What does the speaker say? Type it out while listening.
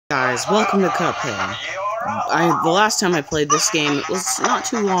Guys, welcome to Cuphead. The last time I played this game, it was not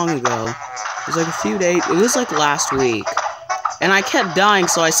too long ago. It was like a few days, it was like last week. And I kept dying,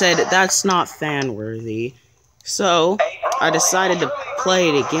 so I said, that's not fan-worthy. So, I decided to play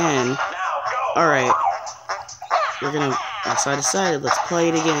it again. Alright. So I decided, let's play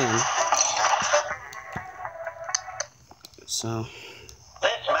it again. So.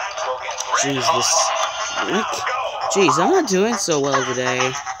 Jeez, I'm not doing so well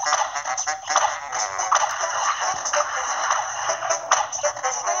today.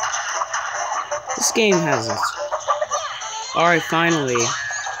 This game has it. Alright, finally.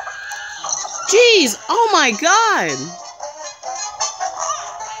 Jeez! Oh my god!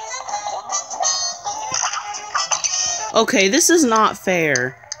 Okay, this is not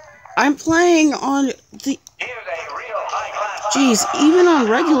fair. I'm playing on the... Jeez, even on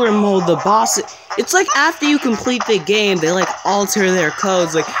regular mode, the boss... It's like after you complete the game, they like alter their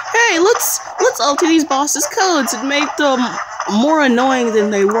codes. Like, hey, let's alter these bosses' codes and make them more annoying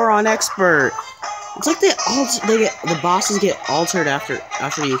than they were on expert. It's like the bosses get altered after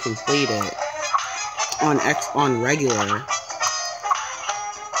you complete it on regular.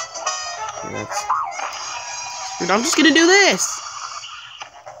 Dude, I'm just gonna do this.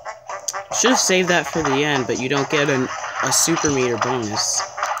 Should have saved that for the end, but you don't get a super meter bonus.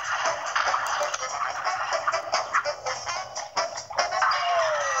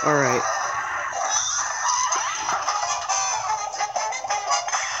 Alright.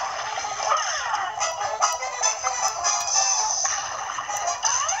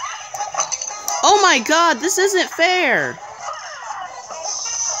 Oh my god, this isn't fair!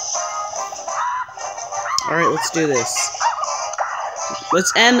 Alright, let's do this.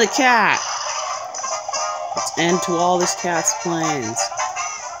 Let's end the cat! Let's end to all this cat's plans.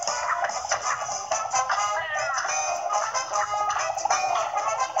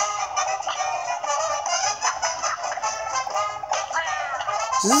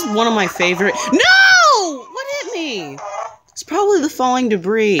 This is one of my favorite— No! What hit me? It's probably the falling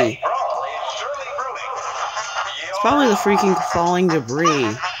debris. It's probably the freaking falling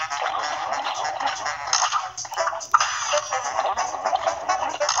debris.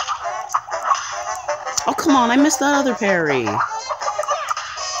 Oh, come on, I missed that other parry.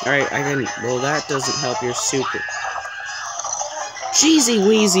 Alright, well, that doesn't help your super. Jeezy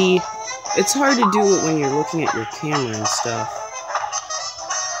Weezy. It's hard to do it when you're looking at your camera and stuff.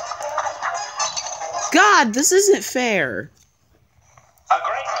 God, this isn't fair.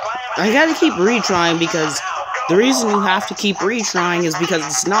 I gotta keep retrying because the reason you have to keep retrying is because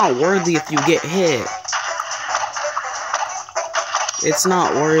it's not worthy if you get hit. It's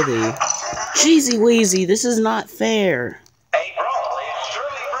not worthy. Jeezy Weezy, this is not fair.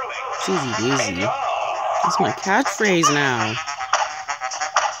 Jeezy Weezy. That's my catchphrase now.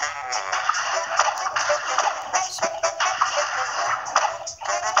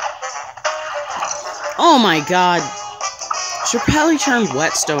 Oh my god. Should probably turn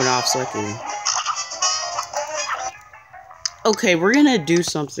whetstone off so I can... Okay, we're gonna do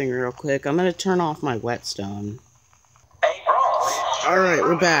something real quick. I'm gonna turn off my whetstone. Alright,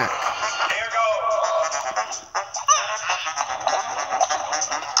 we're back.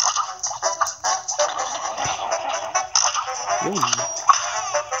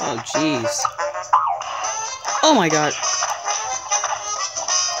 Oh, jeez. Oh my god.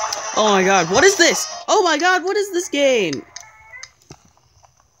 Oh my god, what is this? Oh my god, what is this game?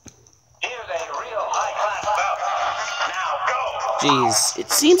 Jeez,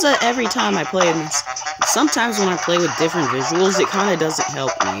 it seems that every time I play this, sometimes when I play with different visuals, it kind of doesn't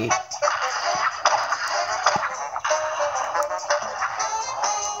help me.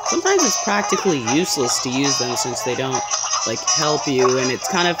 Sometimes it's practically useless to use them since they don't, like, help you, and it's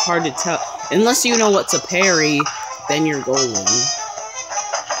kind of hard to tell. Unless you know what's a parry, then you're golden.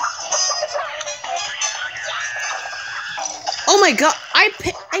 Oh my god,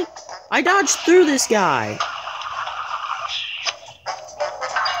 I dodged through this guy.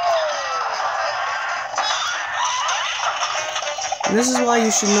 And this is why you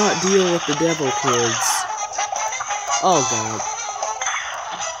should not deal with the devil kids. Oh god.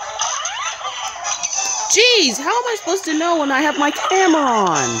 Jeez, how am I supposed to know when I have my camera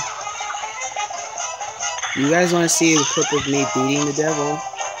on? You guys want to see a clip of me beating the devil?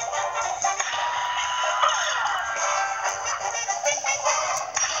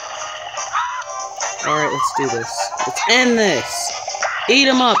 Alright, let's do this. Let's end this. Eat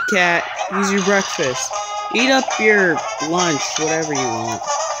 'em up, cat. Use your breakfast. Eat up your lunch, whatever you want.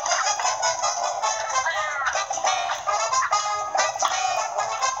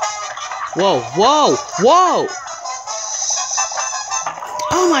 Whoa, whoa, whoa!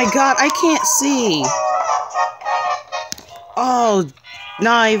 Oh my god, I can't see. Oh,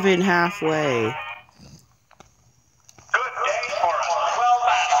 not even halfway. Good day for us. Well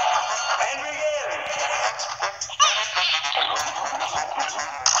done. And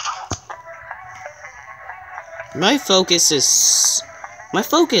begin. My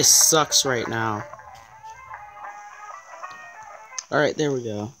focus sucks right now. Alright, there we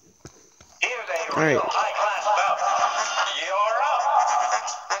go. Here's a Alright. real high-class bout. You're up.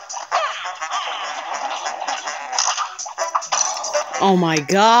 Oh my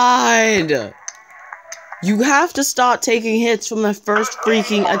god! You have to stop taking hits from the first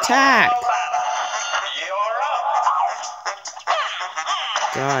freaking attack!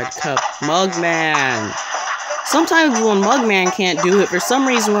 God, Cup. Mugman! Sometimes when Mugman can't do it, for some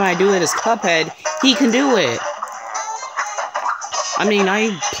reason when I do it as Cuphead, he can do it. I mean,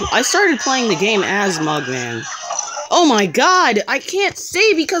 I started playing the game as Mugman. Oh my god! I can't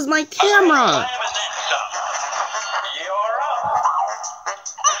see because my camera!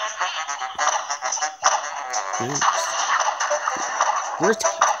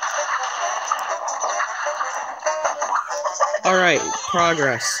 Alright,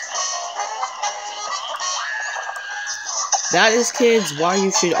 progress. That is, kids, why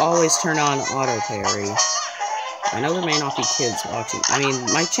you should always turn on auto parry. I know there may not be kids watching. I mean,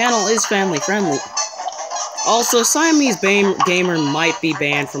 my channel is family friendly. Also, Siamese Gamer might be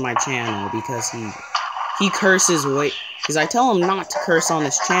banned from my channel because he curses way. Because I tell him not to curse on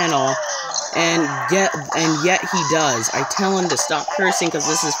this channel, and yet he does. I tell him to stop cursing because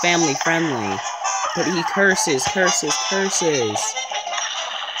this is family friendly, but he curses.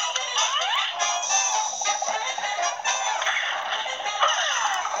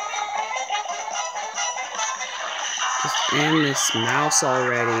 Just end this mouse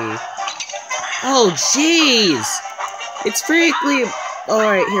already. Oh, jeez! It's freakily...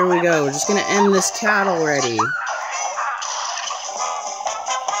 Alright, here we go. We're just gonna end this cat already.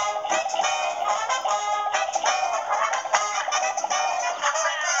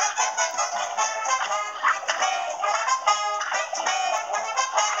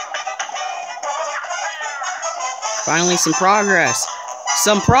 Finally, some progress.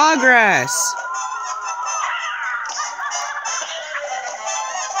 Some progress!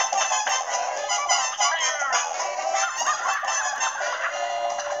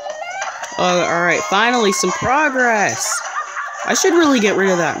 Alright, finally, some progress! I should really get rid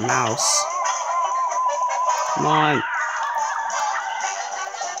of that mouse. Come on.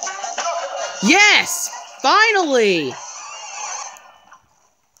 Yes! Finally!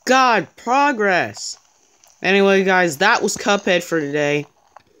 God, progress! Anyway, guys, that was Cuphead for today.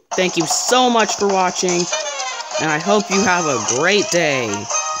 Thank you so much for watching, and I hope you have a great day.